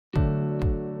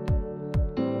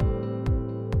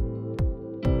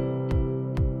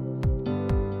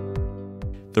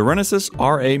The Renesas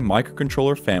RA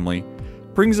microcontroller family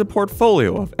brings a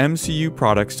portfolio of MCU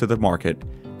products to the market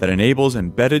that enables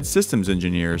embedded systems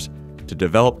engineers to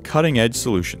develop cutting-edge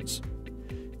solutions.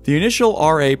 The initial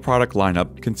RA product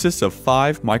lineup consists of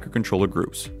 5 microcontroller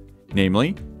groups,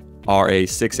 namely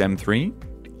RA6M3,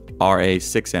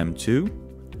 RA6M2,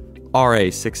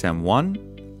 RA6M1,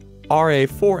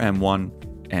 RA4M1,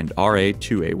 and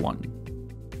RA2A1.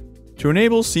 To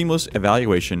enable seamless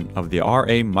evaluation of the RA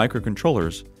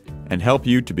microcontrollers and help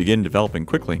you to begin developing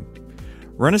quickly,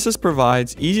 Renesas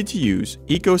provides easy-to-use,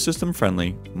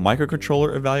 ecosystem-friendly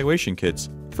microcontroller evaluation kits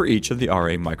for each of the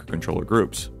RA microcontroller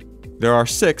groups. There are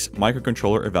 6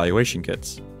 microcontroller evaluation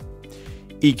kits: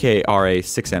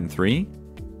 EKRA6M3,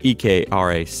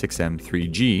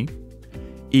 EKRA6M3G,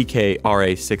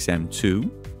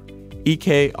 EKRA6M2,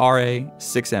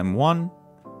 EKRA6M1,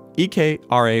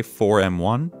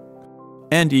 EKRA4M1,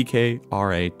 and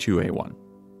EKRA2A1.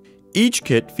 Each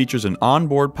kit features an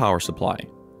onboard power supply,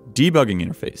 debugging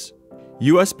interface,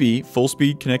 USB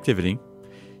full-speed connectivity,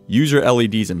 user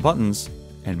LEDs and buttons,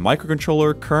 and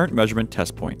microcontroller current measurement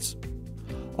test points.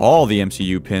 All the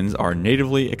MCU pins are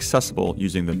natively accessible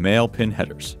using the male pin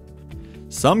headers.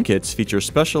 Some kits feature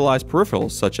specialized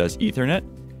peripherals such as Ethernet,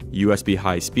 USB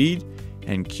high-speed,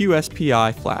 and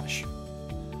QSPI flash.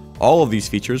 All of these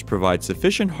features provide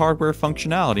sufficient hardware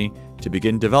functionality to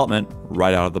begin development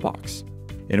right out of the box.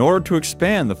 In order to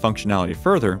expand the functionality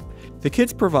further, the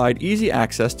kits provide easy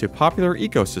access to popular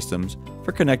ecosystems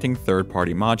for connecting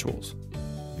third-party modules.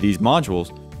 These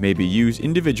modules may be used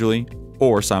individually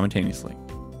or simultaneously.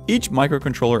 Each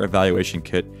microcontroller evaluation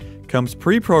kit comes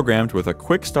pre-programmed with a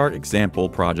quick start example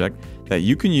project that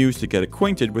you can use to get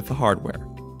acquainted with the hardware.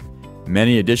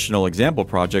 Many additional example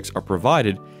projects are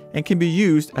provided and can be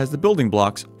used as the building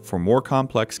blocks for more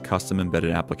complex custom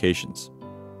embedded applications.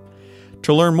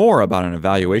 To learn more about an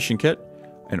evaluation kit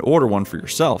and order one for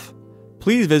yourself,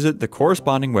 please visit the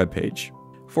corresponding webpage.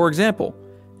 For example,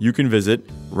 you can visit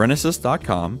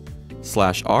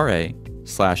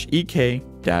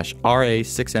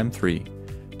renesas.com/ra/ek-ra6m3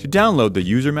 to download the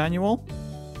user manual,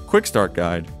 quick start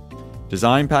guide,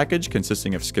 design package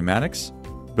consisting of schematics,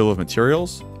 bill of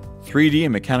materials, 3D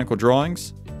and mechanical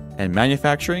drawings, and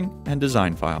manufacturing and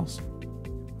design files.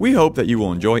 We hope that you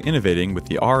will enjoy innovating with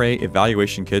the RA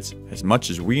evaluation kits as much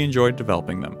as we enjoyed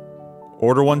developing them.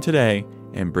 Order one today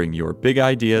and bring your big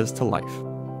ideas to life.